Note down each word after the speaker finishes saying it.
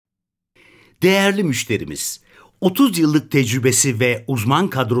Değerli müşterimiz, 30 yıllık tecrübesi ve uzman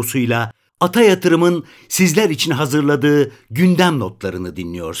kadrosuyla Ata Yatırım'ın sizler için hazırladığı gündem notlarını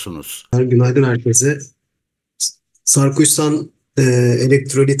dinliyorsunuz. Günaydın herkese. Sarkuşsan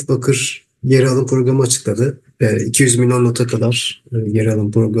elektrolit bakır geri alım programı açıkladı. 200 milyon nota kadar geri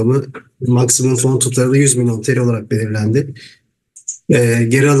alım programı. Maksimum fon tutarı da 100 milyon TL olarak belirlendi.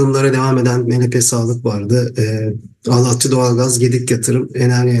 Geri alımlara devam eden MNP Sağlık vardı. Ağlatçı Doğalgaz, Gedik Yatırım,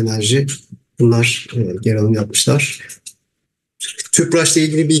 Enerji bunlar geri alım yapmışlar. Tüpraş'la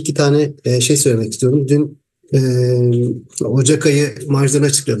ilgili bir iki tane şey söylemek istiyorum. Dün Ocak ayı marjlarını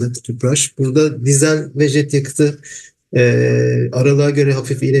açıkladı Tüpraş. Burada dizel ve jet yakıtı aralığa göre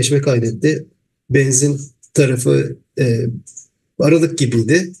hafif iyileşme kaydetti. Benzin tarafı aralık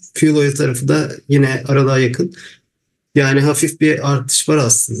gibiydi. Fuel oil tarafı da yine aralığa yakın. Yani hafif bir artış var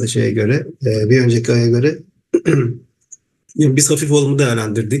aslında şeye göre, bir önceki aya göre. Biz hafif olumlu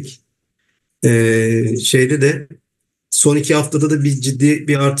değerlendirdik. Şeyde de son 2 haftada da bir ciddi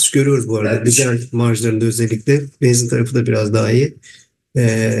bir artış görüyoruz bu arada. Dizel marjlarında özellikle. Benzin tarafı da biraz daha iyi.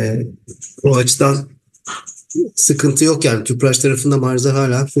 O açıdan sıkıntı yok yani. Tüpraş tarafında marjlar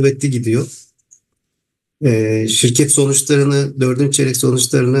hala kuvvetli gidiyor. Şirket sonuçlarını, 4. çeyrek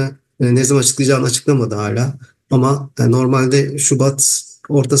sonuçlarını ne zaman açıklayacağını açıklamadı hala. Ama normalde Şubat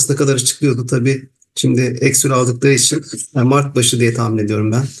ortasına kadar açıklıyordu. Tabii şimdi ekstra aldıkları için Mart başı diye tahmin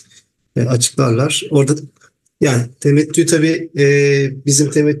ediyorum ben. Açıklarlar. Orada yani temettü tabii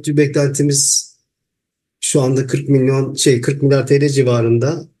bizim temettü beklentimiz şu anda 40 milyar TL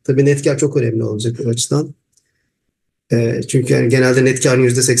civarında. Tabii net kar çok önemli olacak o açıdan. Çünkü yani genelde net karın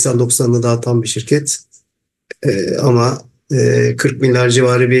 %80-90'ını dağıtan bir şirket. Ama 40 milyar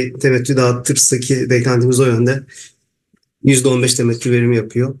civarı bir temettü dağıtırsa ki beklentimiz o yönde %15 temettü verimi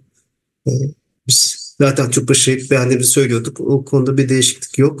yapıyor. Biz zaten çok beğendiğimizi söylüyorduk. O konuda bir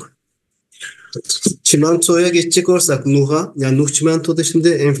değişiklik yok. Çimentoya geçecek olursak Nuh'a, yani Nuh Çimento'da şimdi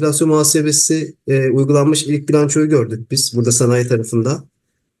enflasyon muhasebesi uygulanmış ilk bilançoyu gördük biz burada sanayi tarafında.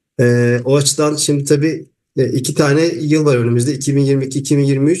 O açıdan şimdi tabii 2 tane yıl var önümüzde,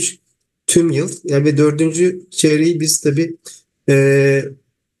 2022-2023 tüm yıl yani ve 4. çeyreği biz tabii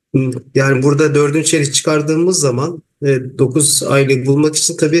yani burada 4. çeyrek çıkardığımız zaman 9 aylık bulmak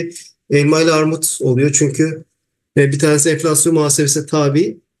için tabii elma ile armut oluyor çünkü bir tanesi enflasyon muhasebesine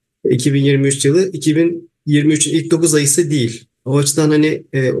tabi 2023 yılı, 2023'ün ilk 9 ayı ise değil. O açıdan hani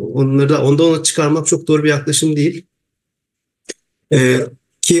ondan ona çıkarmak çok doğru bir yaklaşım değil.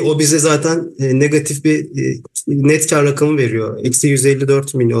 Ki o bize zaten negatif bir net kar rakamı veriyor. Eksi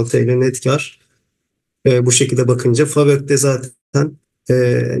 154 milyon TL net kar. Bu şekilde bakınca Favök'te zaten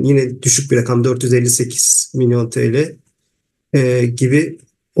yine düşük bir rakam 458 milyon TL gibi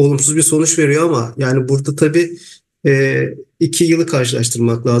olumsuz bir sonuç veriyor ama yani burada tabii 2 yılı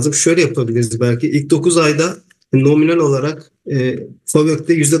karşılaştırmak lazım. Şöyle yapabiliriz belki. İlk 9 ayda nominal olarak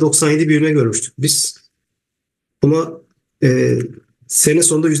Favök'te %97 büyüme görmüştük biz. Ama sene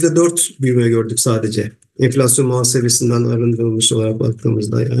sonunda %4 büyüme gördük sadece. Enflasyon muhasebesinden arındırılmış olarak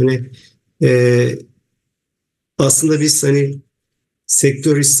baktığımızda. Yani aslında biz hani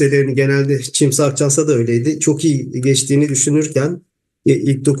sektör hisselerini genelde Çimsa Akçansa da öyleydi. Çok iyi geçtiğini düşünürken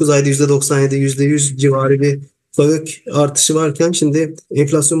ilk 9 ayda %97, %100 civarı bir FAVÖK artışı varken şimdi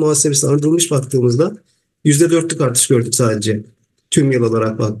enflasyon muhasebesi arındırılmış baktığımızda %4'lük artış gördük sadece. Tüm yıl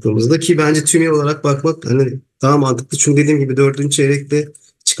olarak baktığımızda ki bence tüm yıl olarak bakmak hani daha mantıklı. Çünkü dediğim gibi 4. çeyrekte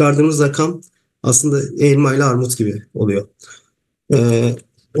çıkardığımız rakam aslında elma ile armut gibi oluyor.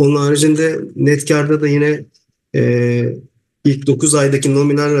 Onun haricinde net karda da yine ilk 9 aydaki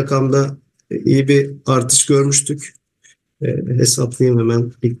nominal rakamda iyi bir artış görmüştük. Hesaplayayım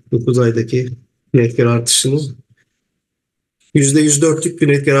hemen ilk 9 aydaki net kar artışını. %104'lük bir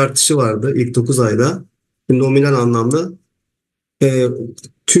net kar artışı vardı ilk 9 ayda. Nominal anlamda.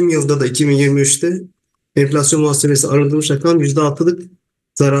 Tüm yılda da 2023'te enflasyon muhasebesi arındırılmış rakam %6'lık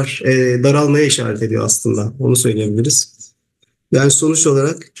zarar, daralmaya işaret ediyor aslında. Onu söyleyebiliriz. Yani sonuç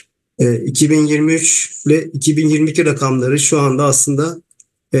olarak 2023 ile 2022 rakamları şu anda aslında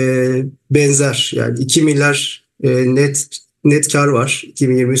benzer. Yani 2 milyar net kar var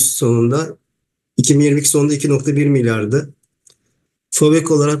 2023 sonunda. 2022 sonunda 2,1 milyardı.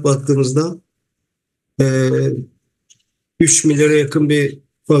 FAVÖK olarak baktığımızda 3 milyara yakın bir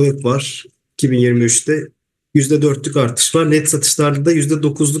FAVÖK var 2023'te. %4'lük artış var. Net satışlarda da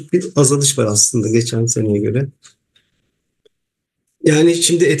 %9'luk bir azalış var aslında geçen seneye göre. Yani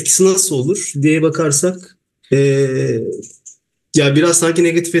şimdi etkisi nasıl olur diye bakarsak ya biraz sanki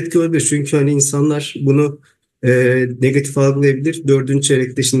negatif etki olabilir. Çünkü hani insanlar bunu negatif algılayabilir. 4.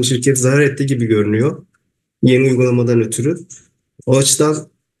 çeyrekte şimdi şirket zarar etti gibi görünüyor. Yeni uygulamadan ötürü. O açıdan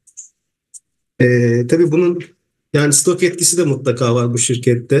Tabii bunun yani stok etkisi de mutlaka var bu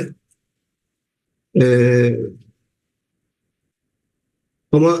şirkette. E,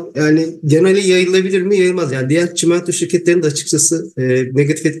 Ama yani geneli yayılabilir mi? Yayılmaz. Yani diğer çimento şirketlerinin de açıkçası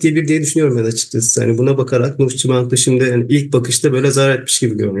negatif etkileyebilir diye düşünüyorum ben açıkçası. Yani buna bakarak Nuh Çimento şimdi yani ilk bakışta böyle zarar etmiş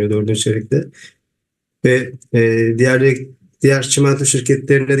gibi görünüyor dördüncü çeyrekte. Ve diğer çimento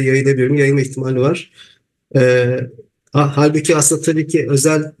şirketlerine de yayılabilir mi? Yayılma ihtimali var. E, Halbuki aslında tabii ki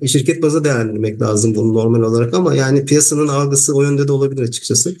özel şirket bazı değerlendirmek lazım bunu normal olarak ama yani piyasanın algısı o yönde de olabilir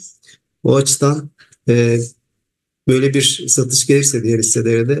açıkçası. O açıdan e, böyle bir satış gelirse diğer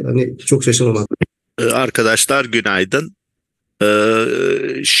hisselere de hani çok şaşırmamak. Arkadaşlar günaydın.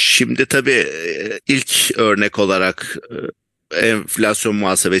 Şimdi tabii ilk örnek olarak enflasyon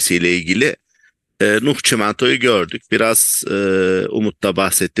muhasebesiyle ilgili Nuh Çimento'yu gördük. Biraz Umut da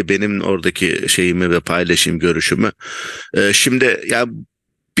bahsetti benim oradaki şeyimi ve paylaşım görüşümü. Şimdi ya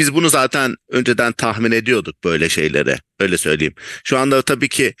biz bunu zaten önceden tahmin ediyorduk böyle şeylere. Öyle söyleyeyim. Şu anda tabii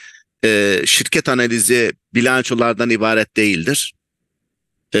ki şirket analizi bilançolardan ibaret değildir.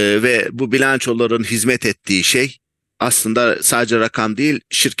 Ve bu bilançoların hizmet ettiği şey aslında sadece rakam değil,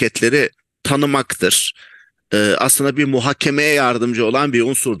 şirketleri tanımaktır. Aslında bir muhakemeye yardımcı olan bir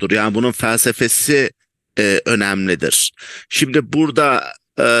unsurdur. Yani bunun felsefesi önemlidir. Şimdi burada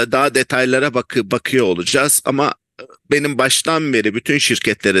daha detaylara bakıyor olacağız ama benim baştan beri bütün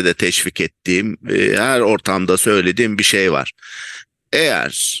şirketlere de teşvik ettiğim, her ortamda söylediğim bir şey var.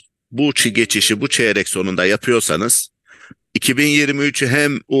 Eğer bu geçişi bu çeyrek sonunda yapıyorsanız 2023'ü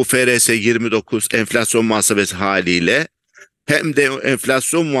hem UFRS 29 enflasyon muhasebesi haliyle hem de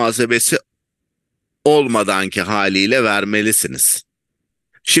enflasyon muhasebesi olmadanki haliyle vermelisiniz.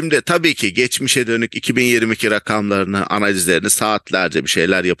 Şimdi tabii ki geçmişe dönük 2022 rakamlarını, analizlerini saatlerce bir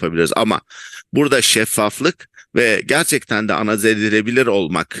şeyler yapabiliriz ama burada şeffaflık ve gerçekten de analiz edilebilir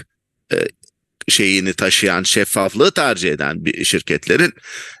olmak şeyini taşıyan, şeffaflığı tercih eden bir şirketlerin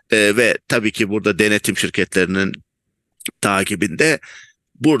ve tabii ki burada denetim şirketlerinin takibinde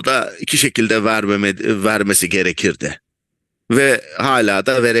burada iki şekilde vermesi gerekirdi. Ve hala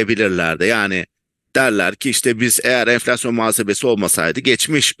da verebilirlerdi. Yani derler ki işte biz eğer enflasyon muhasebesi olmasaydı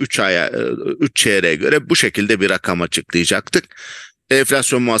geçmiş 3 çeyreğe göre bu şekilde bir rakam açıklayacaktık.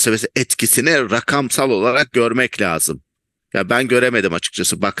 Enflasyon muhasebesi etkisini rakamsal olarak görmek lazım. Ya ben göremedim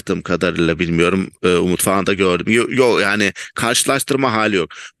açıkçası baktığım kadarıyla bilmiyorum. Umut falan da gördüm. Yok yani karşılaştırma hali yok.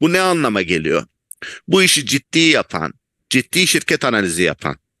 Bu ne anlama geliyor? Bu işi ciddi yapan, ciddi şirket analizi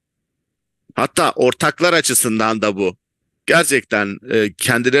yapan, hatta ortaklar açısından da bu. Gerçekten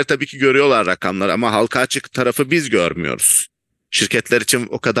kendileri tabii ki görüyorlar rakamları ama halka açık tarafı biz görmüyoruz. Şirketler için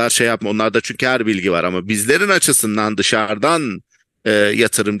o kadar şey yapma. Onlarda çünkü her bilgi var ama bizlerin açısından dışarıdan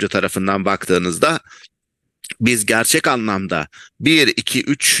yatırımcı tarafından baktığınızda biz gerçek anlamda 1, 2,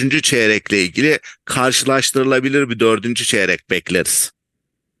 3. çeyrekle ilgili karşılaştırılabilir bir 4. çeyrek bekleriz.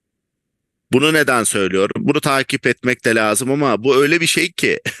 Bunu neden söylüyorum? Bunu takip etmek de lazım ama bu öyle bir şey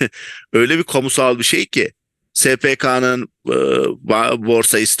ki, öyle bir kamusal bir şey ki SPK'nın,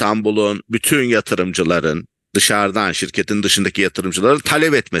 Borsa İstanbul'un, bütün yatırımcıların, dışarıdan, şirketin dışındaki yatırımcıların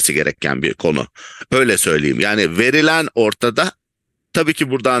talep etmesi gereken bir konu. Öyle söyleyeyim. Yani verilen ortada, tabii ki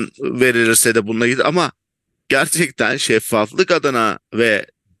buradan verilirse de bununla ilgili ama gerçekten şeffaflık adına ve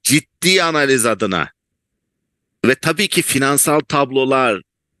ciddi analiz adına ve tabii ki finansal tablolar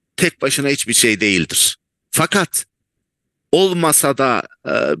tek başına hiçbir şey değildir. Fakat olmasa da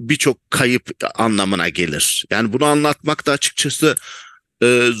birçok kayıp anlamına gelir. Yani bunu anlatmakta açıkçası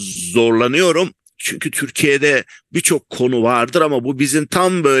zorlanıyorum. Çünkü Türkiye'de birçok konu vardır ama bu bizim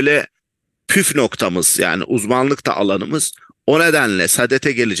tam böyle püf noktamız yani uzmanlık da alanımız. O nedenle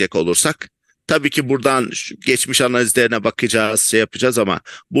SADET'e gelecek olursak tabii ki buradan geçmiş analizlerine bakacağız, şey yapacağız ama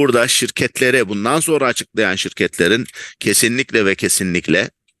burada şirketlere bundan sonra açıklayan şirketlerin kesinlikle ve kesinlikle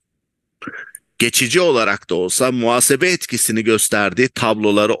geçici olarak da olsa muhasebe etkisini gösterdiği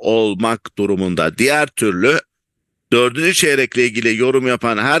tabloları olmak durumunda. Diğer türlü 4. çeyrekle ilgili yorum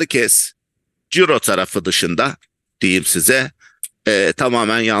yapan herkes ciro tarafı dışında diyeyim size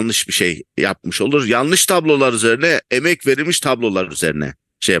tamamen yanlış bir şey yapmış olur. Yanlış tablolar üzerine, emek verilmiş tablolar üzerine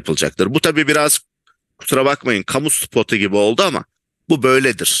şey yapılacaktır. Bu tabii biraz kusura bakmayın kamu spotu gibi oldu ama bu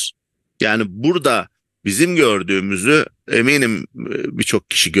böyledir. Yani burada bizim gördüğümüzü eminim birçok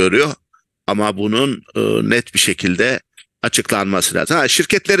kişi görüyor. Ama bunun net bir şekilde açıklanması lazım.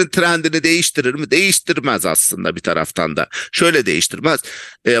 Şirketlerin trendini değiştirir mi? Değiştirmez aslında bir taraftan da. Şöyle değiştirmez.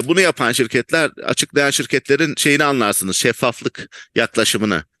 Bunu yapan şirketler, açıklayan şirketlerin şeyini anlarsınız. Şeffaflık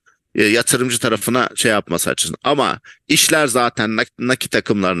yaklaşımını yatırımcı tarafına şey yapması açısından. Ama işler zaten nakit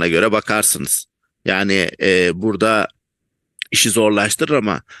akımlarına göre bakarsınız. Yani burada işi zorlaştırır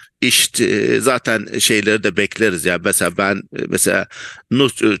ama zaten şeyleri de bekleriz. Yani mesela ben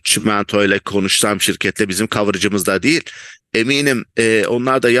Çimento ile konuşsam şirketle bizim coverage'ımızda değil. Eminim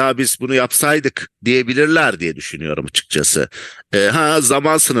onlar da ya biz bunu yapsaydık diyebilirler diye düşünüyorum açıkçası.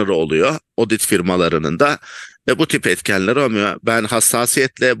 Zaman sınırı oluyor audit firmalarının da. Bu tip etkenler olmuyor. Ben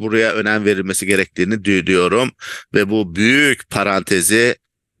hassasiyetle buraya önem verilmesi gerektiğini diyorum ve bu büyük parantezi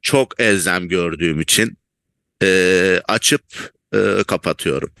çok elzem gördüğüm için açıp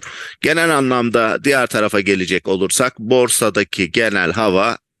kapatıyorum. Genel anlamda diğer tarafa gelecek olursak borsadaki genel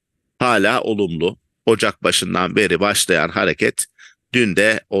hava hala olumlu. Ocak başından beri başlayan hareket dün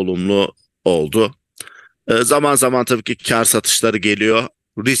de olumlu oldu. Zaman zaman tabii ki kar satışları geliyor.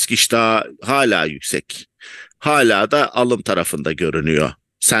 Risk iştahı hala yüksek. Hala da alım tarafında görünüyor.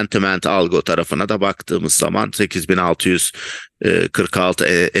 Sentiment algo tarafına da baktığımız zaman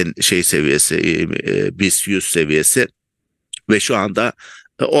 8646 seviyesi, BIST 100 seviyesi ve şu anda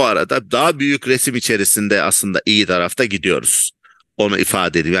o arada daha büyük resim içerisinde aslında iyi tarafta gidiyoruz. Onu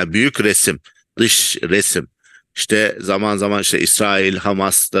ifade edeyim. Yani büyük resim, dış resim. İşte zaman zaman işte İsrail,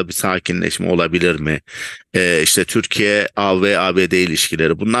 Hamas'ta bir sakinleşme olabilir mi? İşte Türkiye, ABD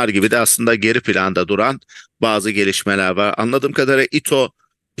ilişkileri. Bunlar gibi de aslında geri planda duran bazı gelişmeler var. Anladığım kadarıyla İTO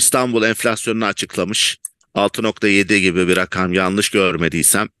İstanbul enflasyonunu açıklamış. 6,7 gibi bir rakam yanlış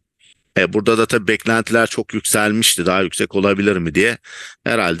görmediysem. Burada da tabii beklentiler çok yükselmişti. Daha yüksek olabilir mi diye.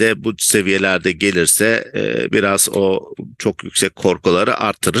 Herhalde bu seviyelerde gelirse biraz o çok yüksek korkuları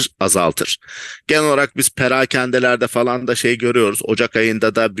artırır, azaltır. Genel olarak biz perakendelerde falan da görüyoruz. Ocak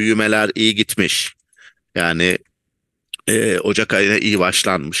ayında da büyümeler iyi gitmiş. Yani Ocak ayına iyi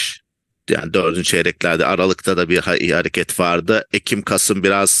başlanmış. Yani dördüncü çeyreklerde Aralık'ta da bir iyi hareket vardı. Ekim, Kasım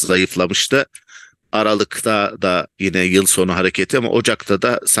biraz zayıflamıştı. Aralık'ta da yine yıl sonu hareketi ama Ocak'ta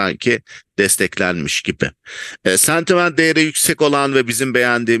da sanki desteklenmiş gibi. Sentiment değeri yüksek olan ve bizim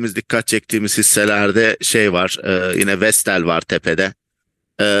beğendiğimiz, dikkat çektiğimiz hisselerde var. Yine Vestel var tepede.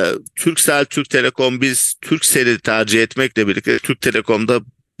 Turkcell, Türk Telekom, biz Turkcell'i tercih etmekle birlikte Türk Telekom'da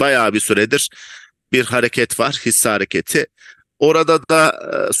bayağı bir süredir bir hareket var, hisse hareketi. Orada da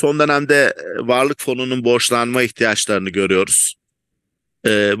son dönemde varlık fonunun borçlanma ihtiyaçlarını görüyoruz.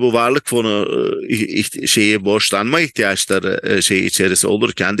 Bu varlık fonu borçlanma ihtiyaçları içerisi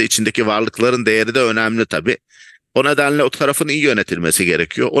olurken de içindeki varlıkların değeri de önemli tabii. O nedenle o tarafın iyi yönetilmesi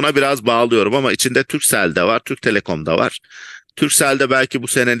gerekiyor. Ona biraz bağlıyorum ama içinde Turkcell'de var, Türk Telekom'da var. Turkcell'de belki bu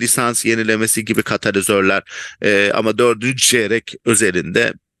sene lisans yenilemesi gibi katalizörler ama dördüncü çeyrek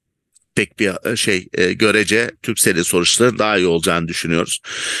özelinde pek bir görece Turkcell'in sonuçları daha iyi olacağını düşünüyoruz.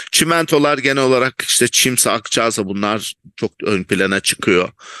 Çimentolar genel olarak işte Çimsa, Akçansa bunlar çok ön plana çıkıyor.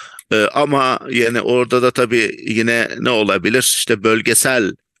 Ama yani orada da tabii yine ne olabilir? İşte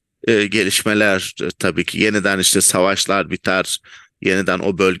bölgesel gelişmeler tabii ki yeniden işte savaşlar biter. Yeniden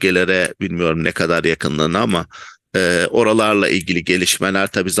o bölgelere bilmiyorum ne kadar yakınlığını ama oralarla ilgili gelişmeler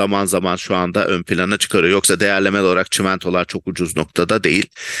tabii zaman zaman şu anda ön plana çıkarıyor. Yoksa değerleme olarak çimentolar çok ucuz noktada değil.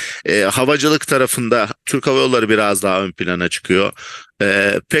 Havacılık tarafında Türk Hava Yolları biraz daha ön plana çıkıyor.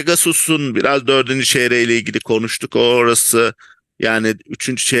 Pegasus'un biraz dördüncü çeyreğiyle ilgili konuştuk. Orası yani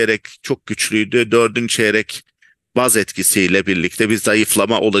üçüncü çeyrek çok güçlüydü. Dördüncü çeyrek baz etkisiyle birlikte bir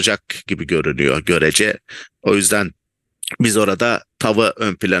zayıflama olacak gibi görünüyor görece. O yüzden biz orada tavı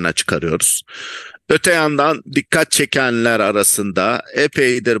ön plana çıkarıyoruz. Öte yandan dikkat çekenler arasında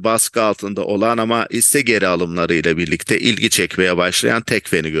epeydir baskı altında olan ama hisse geri alımlarıyla birlikte ilgi çekmeye başlayan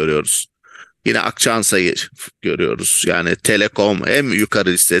Tekfen'i görüyoruz. Yine Akçansa'yı görüyoruz. Yani Telekom hem yukarı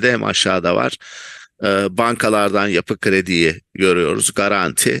listede hem aşağıda var. Bankalardan Yapı Kredi'yi görüyoruz.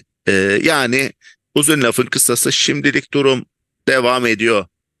 Garanti. Yani uzun lafın kısası şimdilik durum devam ediyor.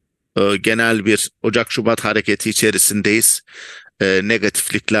 Genel bir Ocak-Şubat hareketi içerisindeyiz.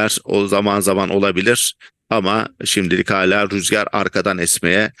 Negatiflikler o zaman zaman olabilir ama şimdilik hala rüzgar arkadan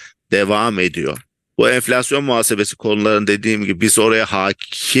esmeye devam ediyor. Bu enflasyon muhasebesi konularının dediğim gibi biz oraya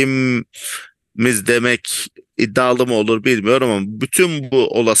hakimiz demek iddialı mı olur bilmiyorum ama bütün bu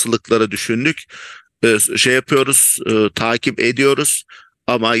olasılıkları düşündük. Yapıyoruz, takip ediyoruz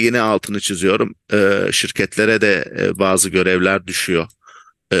ama yine altını çiziyorum. Şirketlere de bazı görevler düşüyor.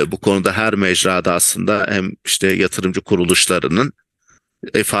 Bu konuda her mecrada aslında hem işte yatırımcı kuruluşlarının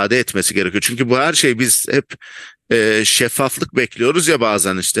ifade etmesi gerekiyor. Çünkü bu her şey biz hep şeffaflık bekliyoruz ya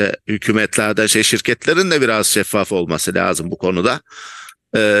bazen işte hükümetlerden şirketlerin de biraz şeffaf olması lazım bu konuda.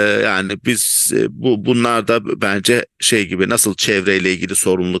 Yani biz bunlar da bence gibi nasıl çevreyle ilgili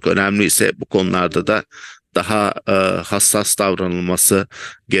sorumluluk önemliyse bu konularda da daha hassas davranılması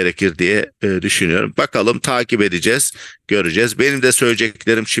gerekir diye düşünüyorum. Bakalım, takip edeceğiz, göreceğiz. Benim de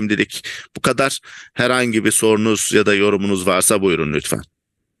söyleyeceklerim şimdilik bu kadar. Herhangi bir sorunuz ya da yorumunuz varsa buyurun lütfen.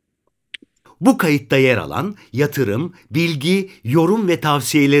 Bu kayıtta yer alan yatırım, bilgi, yorum ve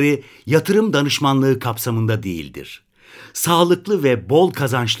tavsiyeleri yatırım danışmanlığı kapsamında değildir. Sağlıklı ve bol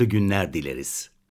kazançlı günler dileriz.